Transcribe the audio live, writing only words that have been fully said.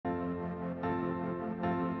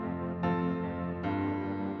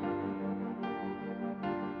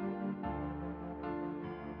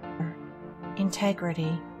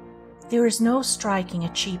Integrity. There is no striking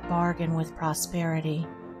a cheap bargain with prosperity.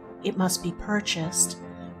 It must be purchased,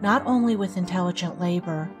 not only with intelligent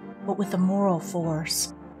labor, but with a moral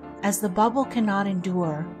force. As the bubble cannot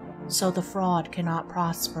endure, so the fraud cannot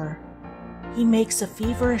prosper. He makes a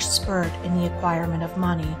feverish spurt in the acquirement of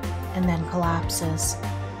money and then collapses.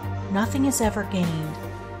 Nothing is ever gained.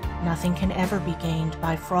 Nothing can ever be gained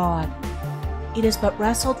by fraud. It is but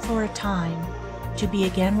wrestled for a time, to be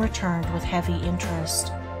again returned with heavy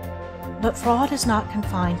interest. But fraud is not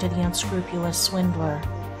confined to the unscrupulous swindler.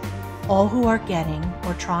 All who are getting,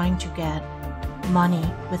 or trying to get, money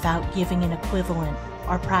without giving an equivalent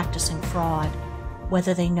are practicing fraud,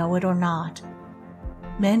 whether they know it or not.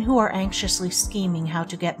 Men who are anxiously scheming how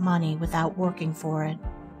to get money without working for it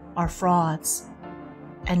are frauds,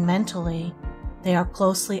 and mentally they are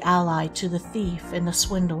closely allied to the thief and the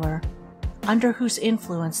swindler, under whose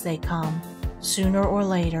influence they come, sooner or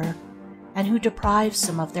later, and who deprives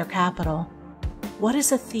them of their capital. What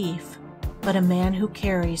is a thief but a man who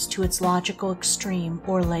carries to its logical extreme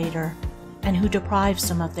or later, and who deprives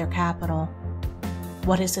them of their capital?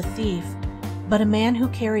 What is a thief but a man who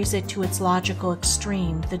carries it to its logical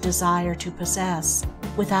extreme, the desire to possess,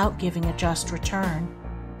 without giving a just return,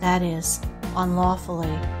 that is,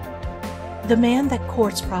 unlawfully? The man that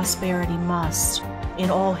courts prosperity must,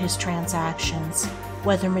 in all his transactions,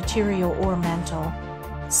 whether material or mental,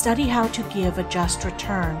 study how to give a just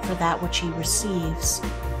return for that which he receives.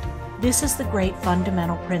 This is the great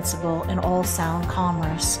fundamental principle in all sound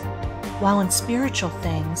commerce, while in spiritual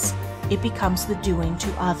things it becomes the doing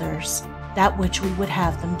to others that which we would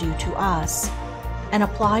have them do to us, and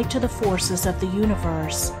applied to the forces of the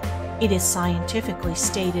universe, it is scientifically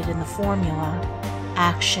stated in the formula,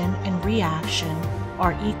 action and reaction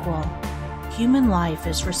are equal. Human life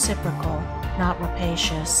is reciprocal, not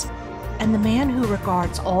rapacious, and the man who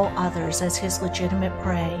regards all others as his legitimate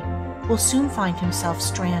prey will soon find himself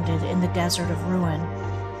stranded in the desert of ruin,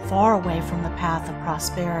 far away from the path of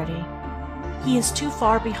prosperity. He is too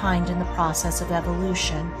far behind in the process of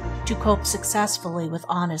evolution to cope successfully with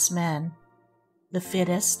honest men. The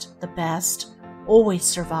fittest, the best, always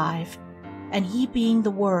survive, and he being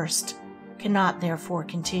the worst cannot therefore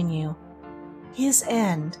continue. His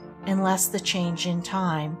end, unless the change in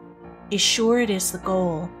time, is sure it is the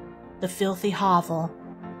goal, the filthy hovel,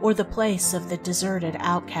 or the place of the deserted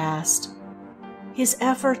outcast. His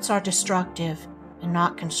efforts are destructive and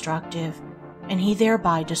not constructive, and he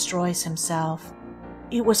thereby destroys himself.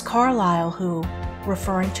 It was Carlyle who,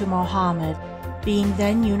 referring to Mohammed, being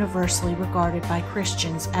then universally regarded by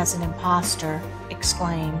Christians as an impostor,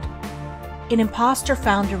 exclaimed, "An impostor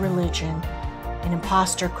found a religion. An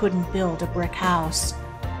impostor couldn't build a brick house.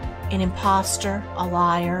 An impostor, a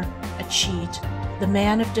liar, a cheat, the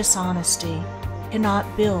man of dishonesty, cannot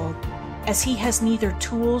build, as he has neither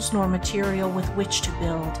tools nor material with which to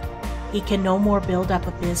build. He can no more build up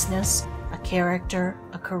a business, a character,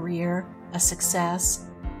 a career, a success,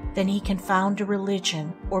 than he can found a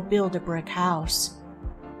religion or build a brick house.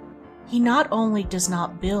 He not only does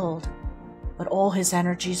not build, but all his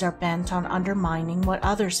energies are bent on undermining what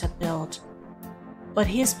others have built. But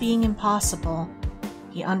his being impossible,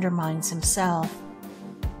 he undermines himself.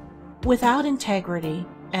 Without integrity,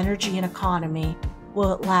 energy and economy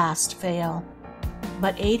will at last fail,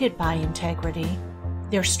 but aided by integrity,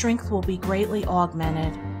 their strength will be greatly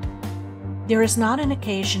augmented. There is not an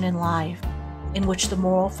occasion in life in which the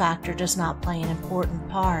moral factor does not play an important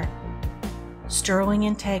part. Sterling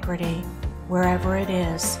integrity, wherever it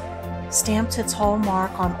is, stamps its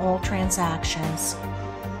hallmark on all transactions,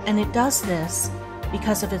 and it does this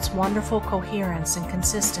because of its wonderful coherence and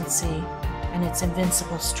consistency and its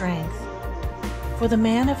invincible strength. For the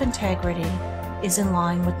man of integrity is in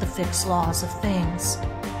line with the fixed laws of things,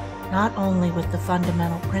 not only with the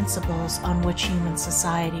fundamental principles on which human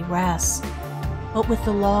society rests, but with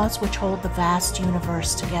the laws which hold the vast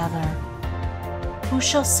universe together. Who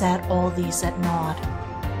shall set all these at naught?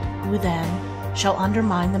 Who then shall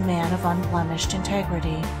undermine the man of unblemished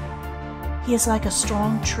integrity? He is like a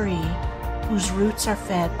strong tree whose roots are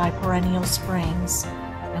fed by perennial springs,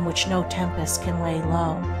 and which no tempest can lay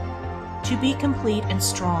low. To be complete and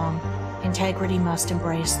strong, integrity must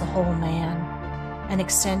embrace the whole man, and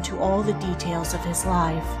extend to all the details of his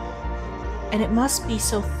life, and it must be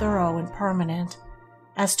so thorough and permanent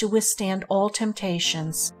as to withstand all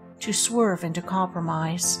temptations to swerve into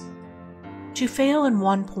compromise. To fail in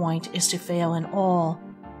one point is to fail in all,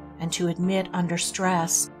 and to admit under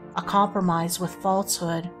stress a compromise with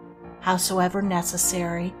falsehood, howsoever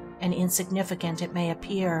necessary and insignificant it may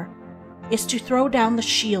appear, is to throw down the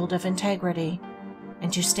shield of integrity,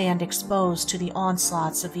 and to stand exposed to the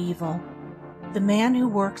onslaughts of evil. The man who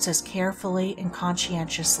works as carefully and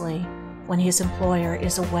conscientiously when his employer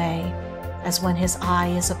is away as when his eye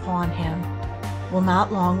is upon him will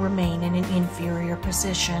not long remain in an inferior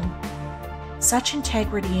position. Such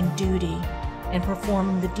integrity and duty in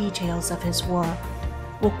performing the details of his work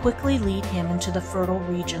will quickly lead him into the fertile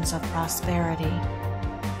regions of prosperity.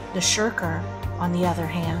 The shirker, on the other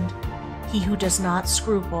hand, he who does not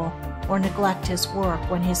scruple or neglect his work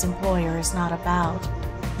when his employer is not about,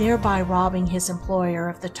 thereby robbing his employer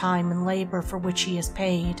of the time and labor for which he is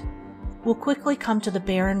paid, will quickly come to the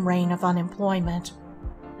barren reign of unemployment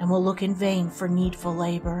and will look in vain for needful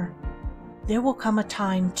labor. There will come a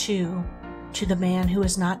time, too, to the man who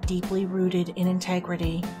is not deeply rooted in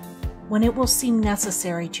integrity, when it will seem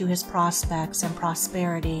necessary to his prospects and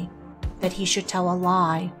prosperity that he should tell a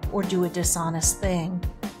lie or do a dishonest thing.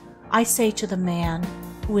 I say to the man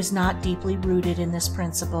who is not deeply rooted in this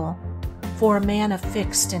principle, for a man of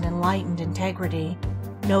fixed and enlightened integrity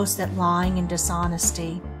knows that lying and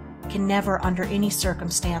dishonesty can never under any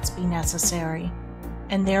circumstance be necessary,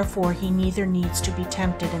 and therefore he neither needs to be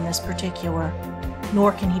tempted in this particular,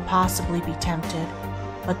 nor can he possibly be tempted,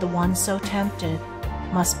 but the one so tempted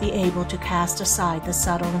must be able to cast aside the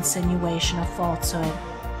subtle insinuation of falsehood,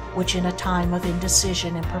 which in a time of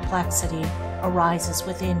indecision and perplexity arises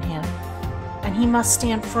within him, and he must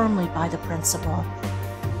stand firmly by the principle,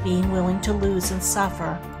 being willing to lose and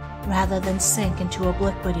suffer rather than sink into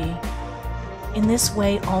obliquity. In this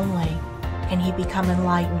way only can he become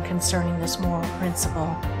enlightened concerning this moral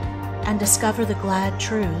principle, and discover the glad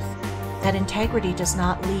truth that integrity does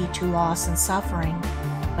not lead to loss and suffering,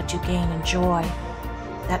 but to gain and joy,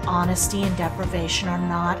 that honesty and deprivation are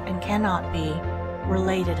not and cannot be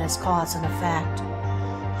related as cause and effect.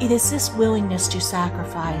 It is this willingness to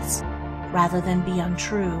sacrifice, rather than be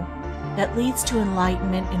untrue, that leads to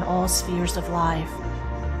enlightenment in all spheres of life,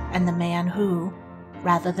 and the man who,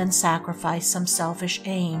 rather than sacrifice some selfish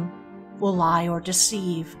aim, will lie or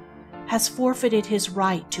deceive, has forfeited his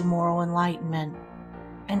right to moral enlightenment,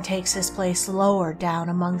 and takes his place lower down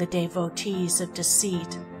among the devotees of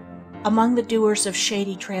deceit, among the doers of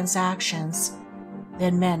shady transactions,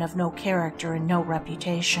 than men of no character and no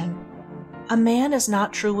reputation. A man is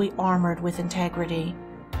not truly armored with integrity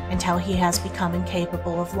until he has become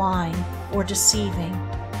incapable of lying or deceiving,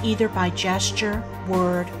 either by gesture,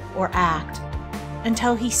 word, or act,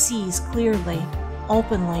 until he sees clearly,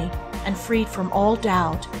 openly, and freed from all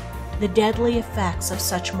doubt the deadly effects of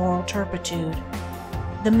such moral turpitude.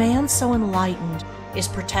 The man so enlightened is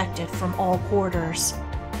protected from all quarters,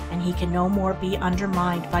 and he can no more be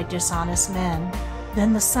undermined by dishonest men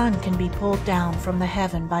than the sun can be pulled down from the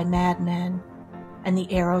heaven by madmen, and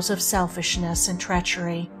the arrows of selfishness and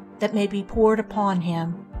treachery that may be poured upon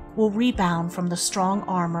him will rebound from the strong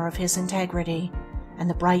armor of his integrity and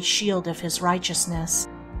the bright shield of his righteousness,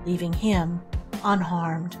 leaving him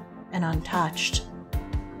unharmed and untouched.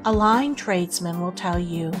 A lying tradesman will tell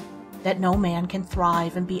you that no man can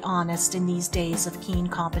thrive and be honest in these days of keen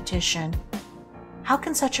competition. How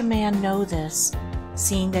can such a man know this,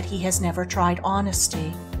 seeing that he has never tried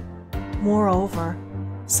honesty? Moreover,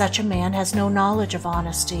 such a man has no knowledge of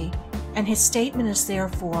honesty, and his statement is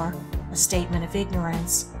therefore a statement of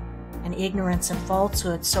ignorance, and ignorance and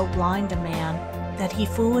falsehood so blind a man that he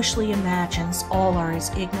foolishly imagines all are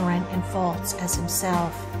as ignorant and false as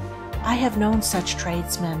himself. I have known such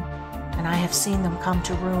tradesmen, and I have seen them come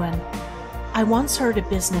to ruin. I once heard a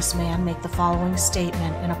businessman make the following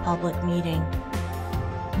statement in a public meeting: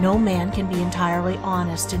 "No man can be entirely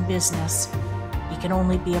honest in business. He can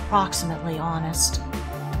only be approximately honest."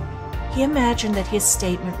 He imagined that his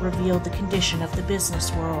statement revealed the condition of the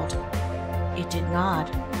business world. It did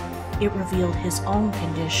not. It revealed his own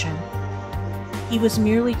condition. He was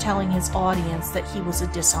merely telling his audience that he was a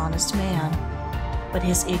dishonest man, but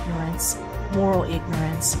his ignorance, moral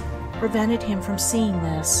ignorance, prevented him from seeing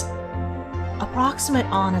this. Approximate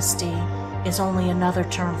honesty is only another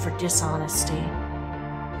term for dishonesty.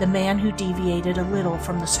 The man who deviated a little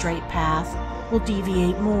from the straight path will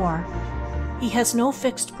deviate more. He has no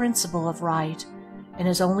fixed principle of right, and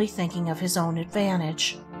is only thinking of his own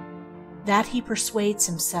advantage. That he persuades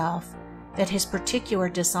himself that his particular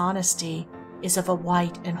dishonesty is of a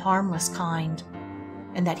white and harmless kind,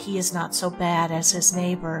 and that he is not so bad as his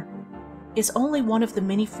neighbor, is only one of the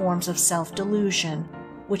many forms of self-delusion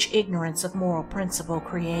which ignorance of moral principle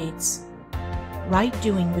creates. Right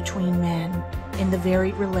doing between men in the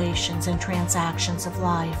varied relations and transactions of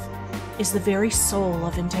life is the very soul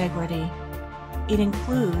of integrity. It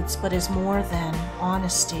includes, but is more than,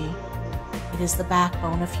 honesty. It is the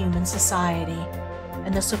backbone of human society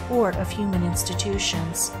and the support of human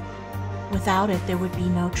institutions. Without it there would be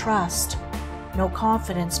no trust, no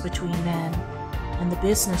confidence between men, and the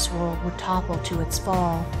business world would topple to its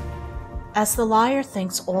fall. As the liar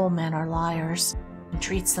thinks all men are liars and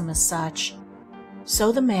treats them as such,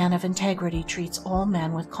 so the man of integrity treats all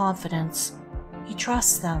men with confidence. He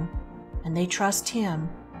trusts them, and they trust him.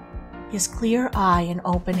 His clear eye and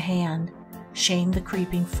open hand shame the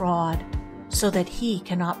creeping fraud, so that he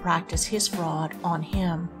cannot practice his fraud on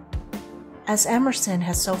him. As Emerson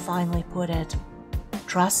has so finely put it,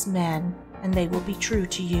 trust men and they will be true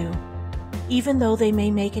to you, even though they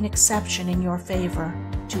may make an exception in your favor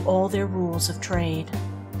to all their rules of trade.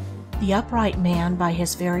 The upright man, by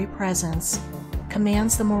his very presence,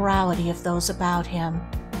 commands the morality of those about him,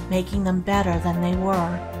 making them better than they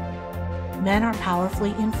were. Men are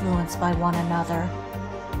powerfully influenced by one another,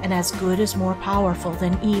 and as good is more powerful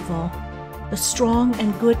than evil, the strong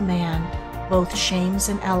and good man both shames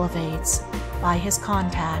and elevates, by his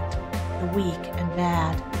contact, the weak and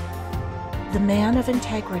bad. The man of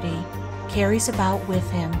integrity carries about with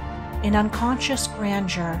him an unconscious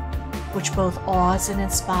grandeur which both awes and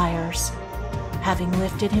inspires, having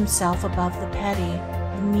lifted himself above the petty,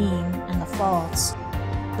 the mean, and the false.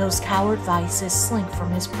 Those coward vices slink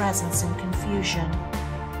from his presence in confusion.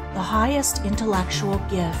 The highest intellectual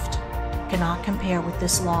gift cannot compare with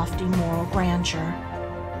this lofty moral grandeur.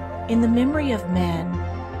 In the memory of men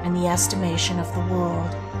and the estimation of the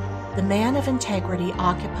world, the man of integrity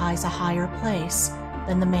occupies a higher place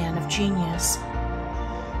than the man of genius.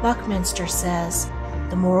 Buckminster says,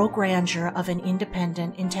 "The moral grandeur of an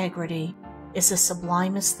independent integrity is the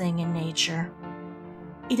sublimest thing in nature."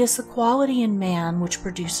 It is the quality in man which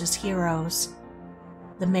produces heroes.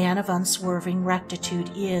 The man of unswerving rectitude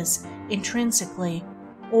is, intrinsically,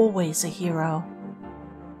 always a hero.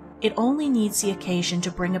 It only needs the occasion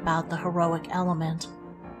to bring about the heroic element.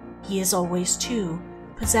 He is always, too,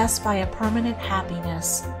 possessed by a permanent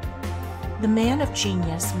happiness. The man of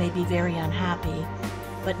genius may be very unhappy,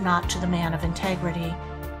 but not to the man of integrity.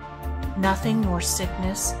 Nothing, nor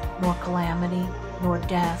sickness, nor calamity, nor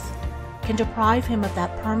death, can deprive him of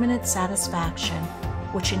that permanent satisfaction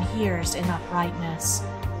which inheres in uprightness.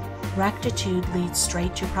 Rectitude leads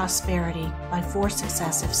straight to prosperity by 4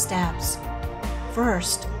 successive steps.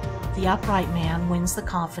 First, the upright man wins the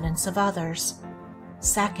confidence of others.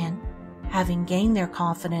 Second, having gained their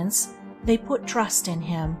confidence, they put trust in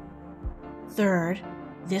him. Third,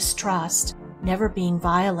 this trust, never being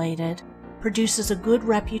violated, produces a good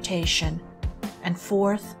reputation. And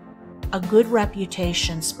fourth, a good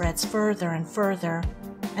reputation spreads further and further,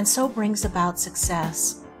 and so brings about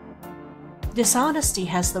success. Dishonesty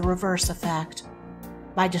has the reverse effect.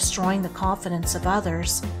 By destroying the confidence of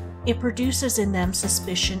others, it produces in them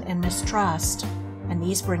suspicion and mistrust, and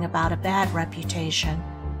these bring about a bad reputation,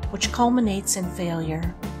 which culminates in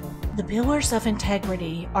failure. The pillars of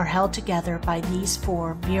integrity are held together by these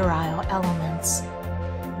 4 virile elements.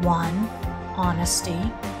 1.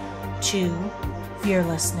 Honesty. 2.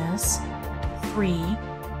 Fearlessness. 3.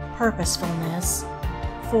 Purposefulness.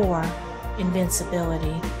 4.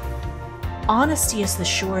 Invincibility. Honesty is the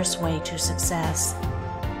surest way to success.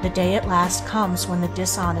 The day at last comes when the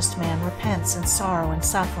dishonest man repents in sorrow and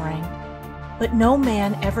suffering. But no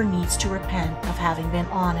man ever needs to repent of having been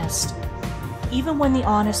honest. Even when the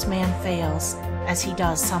honest man fails, as he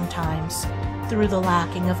does sometimes, through the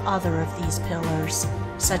lacking of other of these pillars,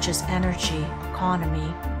 such as energy,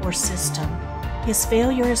 economy, or system, his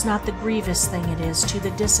failure is not the grievous thing it is to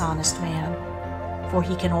the dishonest man, for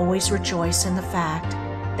he can always rejoice in the fact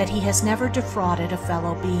that he has never defrauded a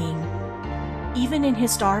fellow being. Even in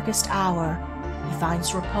his darkest hour, he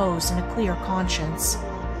finds repose in a clear conscience.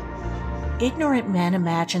 Ignorant men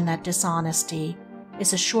imagine that dishonesty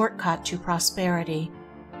is a shortcut to prosperity.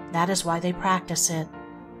 That is why they practice it.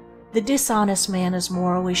 The dishonest man is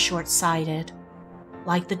morally short-sighted,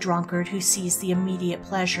 like the drunkard who sees the immediate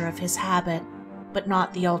pleasure of his habit, but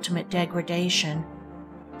not the ultimate degradation.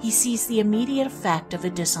 He sees the immediate effect of a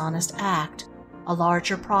dishonest act, a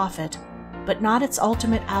larger profit, but not its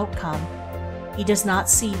ultimate outcome. He does not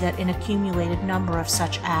see that an accumulated number of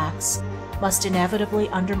such acts must inevitably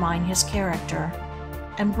undermine his character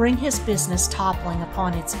and bring his business toppling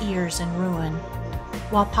upon its ears in ruin.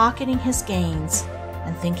 While pocketing his gains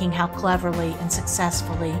and thinking how cleverly and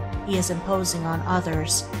successfully he is imposing on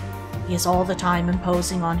others, he is all the time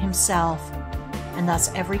imposing on himself, and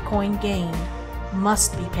thus every coin gained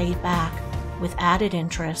must be paid back with added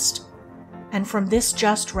interest. And from this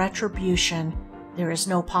just retribution there is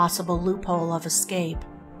no possible loophole of escape.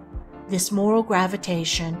 This moral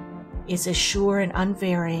gravitation is as sure and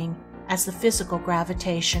unvarying as the physical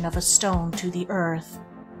gravitation of a stone to the earth.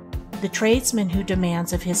 The tradesman who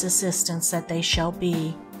demands of his assistants that they shall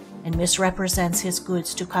be, and misrepresents his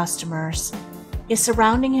goods to customers, is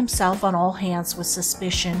surrounding himself on all hands with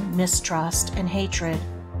suspicion, mistrust, and hatred.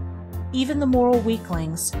 Even the moral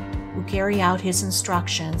weaklings who carry out his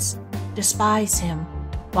instructions despise him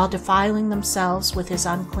while defiling themselves with his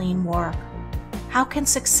unclean work. How can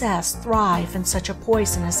success thrive in such a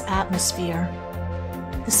poisonous atmosphere?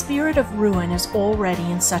 The spirit of ruin is already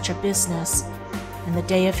in such a business, and the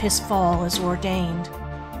day of his fall is ordained.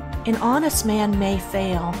 An honest man may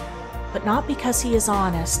fail, but not because he is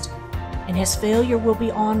honest, and his failure will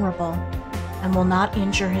be honorable and will not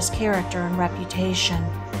injure his character and reputation.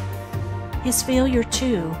 His failure,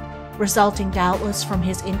 too, resulting doubtless from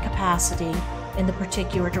his incapacity in the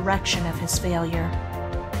particular direction of his failure,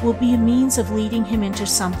 will be a means of leading him into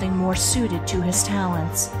something more suited to his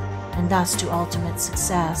talents, and thus to ultimate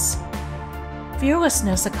success.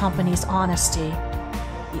 Fearlessness accompanies honesty.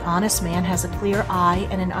 The honest man has a clear eye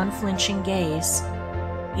and an unflinching gaze.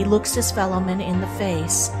 He looks his fellowmen in the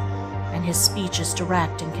face, and his speech is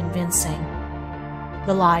direct and convincing.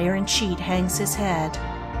 The liar and cheat hangs his head.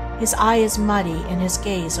 His eye is muddy and his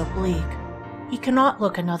gaze oblique. He cannot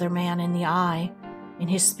look another man in the eye, and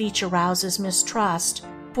his speech arouses mistrust,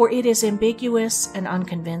 for it is ambiguous and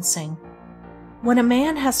unconvincing. When a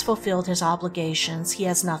man has fulfilled his obligations, he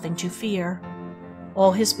has nothing to fear.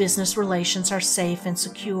 All his business relations are safe and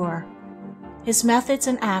secure. His methods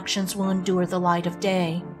and actions will endure the light of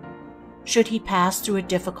day. Should he pass through a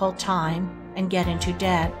difficult time and get into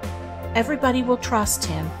debt, everybody will trust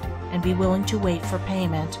him and be willing to wait for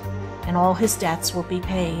payment, and all his debts will be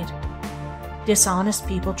paid. Dishonest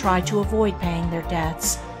people try to avoid paying their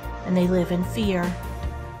debts, and they live in fear.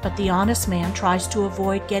 But the honest man tries to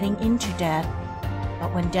avoid getting into debt.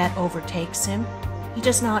 But when debt overtakes him, he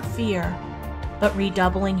does not fear, but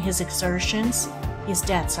redoubling his exertions, his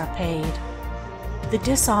debts are paid. The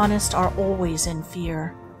dishonest are always in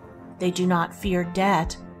fear. They do not fear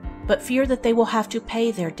debt, but fear that they will have to pay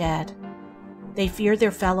their debt. They fear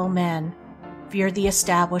their fellow men, fear the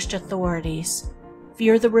established authorities,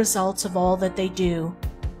 fear the results of all that they do,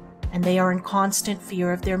 and they are in constant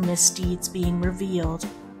fear of their misdeeds being revealed,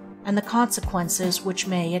 and the consequences which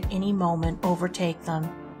may at any moment overtake them.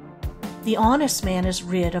 The honest man is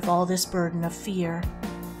rid of all this burden of fear.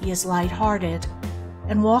 He is light-hearted,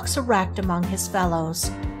 and walks erect among his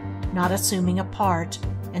fellows, not assuming a part,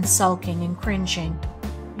 and sulking and cringing,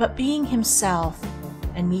 but being himself,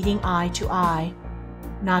 and meeting eye to eye,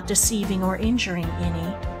 not deceiving or injuring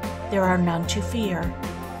any. There are none to fear,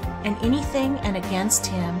 and anything and against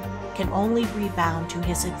him can only rebound to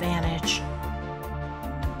his advantage.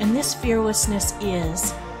 And this fearlessness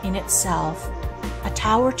is, in itself, a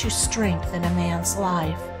tower to strength in a man's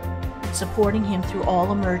life, supporting him through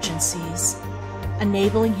all emergencies,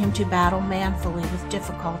 enabling him to battle manfully with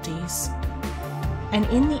difficulties, and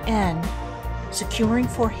in the end, securing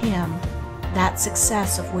for him that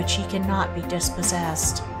success of which he cannot be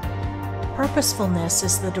dispossessed. Purposefulness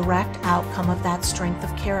is the direct outcome of that strength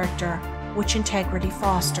of character which integrity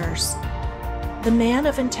fosters. The man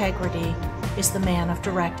of integrity is the man of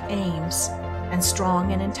direct aims and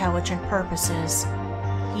strong and intelligent purposes.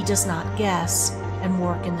 He does not guess and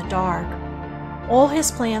work in the dark. All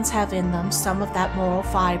his plans have in them some of that moral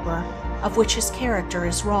fiber of which his character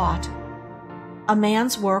is wrought. A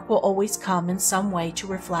man's work will always come in some way to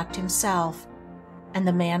reflect himself, and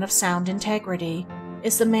the man of sound integrity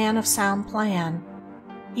is the man of sound plan.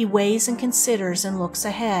 He weighs and considers and looks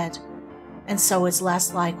ahead, and so is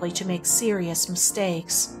less likely to make serious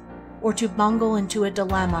mistakes or to bungle into a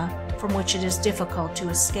dilemma from which it is difficult to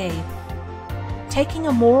escape. Taking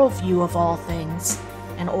a moral view of all things,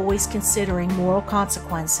 and always considering moral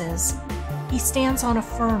consequences, he stands on a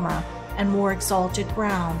firmer and more exalted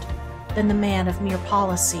ground than the man of mere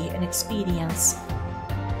policy and expedience,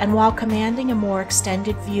 and while commanding a more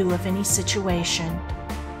extended view of any situation,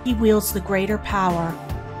 he wields the greater power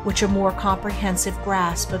which a more comprehensive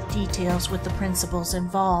grasp of details with the principles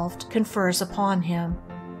involved confers upon him.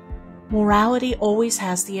 Morality always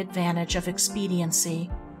has the advantage of expediency.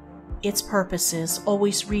 Its purposes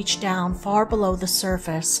always reach down far below the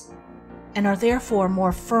surface, and are therefore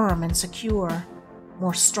more firm and secure,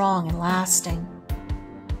 more strong and lasting.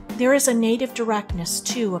 There is a native directness,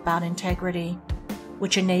 too, about integrity,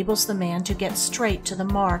 which enables the man to get straight to the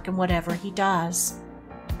mark in whatever he does,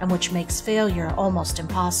 and which makes failure almost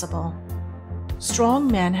impossible.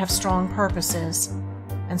 Strong men have strong purposes,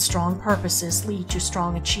 and strong purposes lead to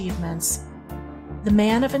strong achievements. The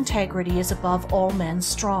man of integrity is above all men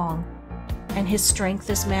strong, and his strength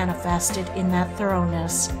is manifested in that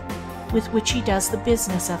thoroughness with which he does the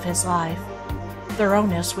business of his life,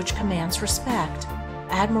 thoroughness which commands respect,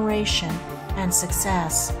 admiration, and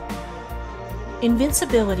success.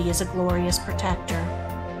 Invincibility is a glorious protector,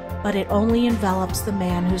 but it only envelops the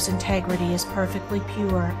man whose integrity is perfectly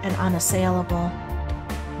pure and unassailable.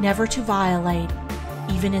 Never to violate,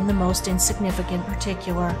 even in the most insignificant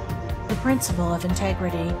particular, the principle of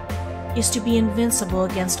integrity is to be invincible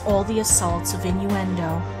against all the assaults of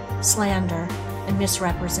innuendo, slander, and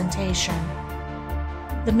misrepresentation.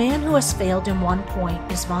 The man who has failed in one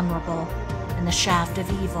point is vulnerable, and the shaft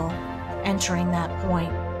of evil, entering that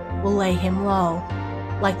point, will lay him low,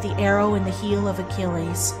 like the arrow in the heel of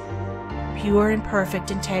Achilles. Pure and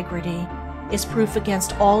perfect integrity is proof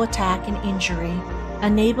against all attack and injury,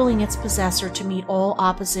 enabling its possessor to meet all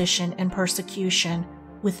opposition and persecution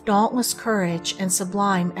with dauntless courage and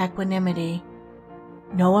sublime equanimity.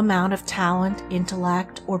 No amount of talent,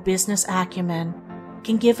 intellect, or business acumen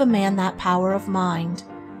can give a man that power of mind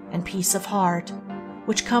and peace of heart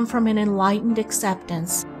which come from an enlightened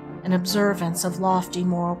acceptance and observance of lofty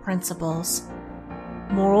moral principles.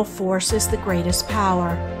 Moral force is the greatest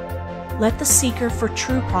power. Let the seeker for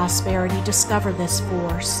true prosperity discover this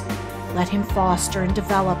force. Let him foster and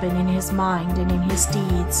develop it in his mind and in his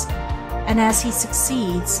deeds, and as he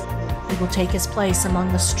succeeds, he will take his place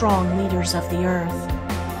among the strong leaders of the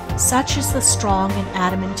earth. Such is the strong and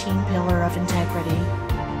adamantine pillar of integrity.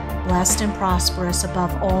 Blessed and prosperous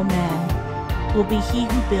above all men will be he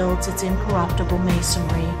who builds its incorruptible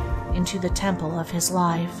masonry into the temple of his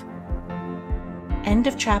life. End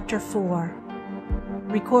of Chapter 4.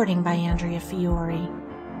 Recording by Andrea Fiore.